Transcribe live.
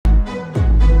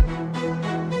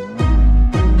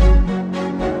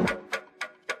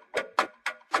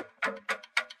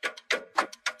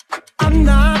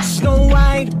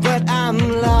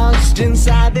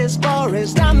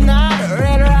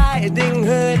riding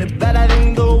hood, but I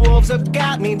think the wolves have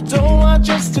got me. Don't want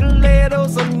just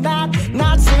stilettos, I'm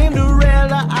not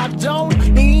Cinderella. I don't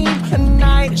need a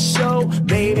night show.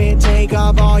 Baby, take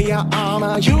off all your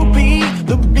armor. You be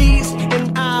the beast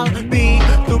and I'll be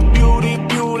the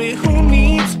beauty who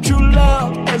needs true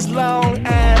love. As long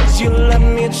as you love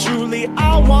me truly,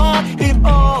 I want it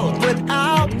all, but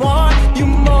I want you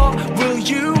more. Will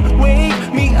you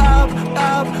wake me up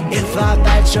if I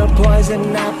bite your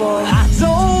poison apple? I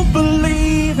don't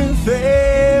believe in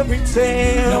fairy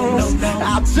tales.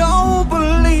 I don't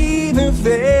believe in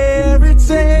fairy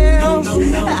tales.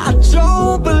 I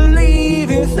don't believe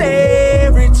in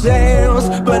fairy tales,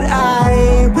 but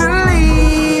I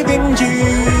believe in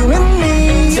you and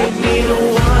me. Take me to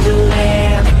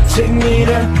Wonderland. Take me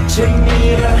to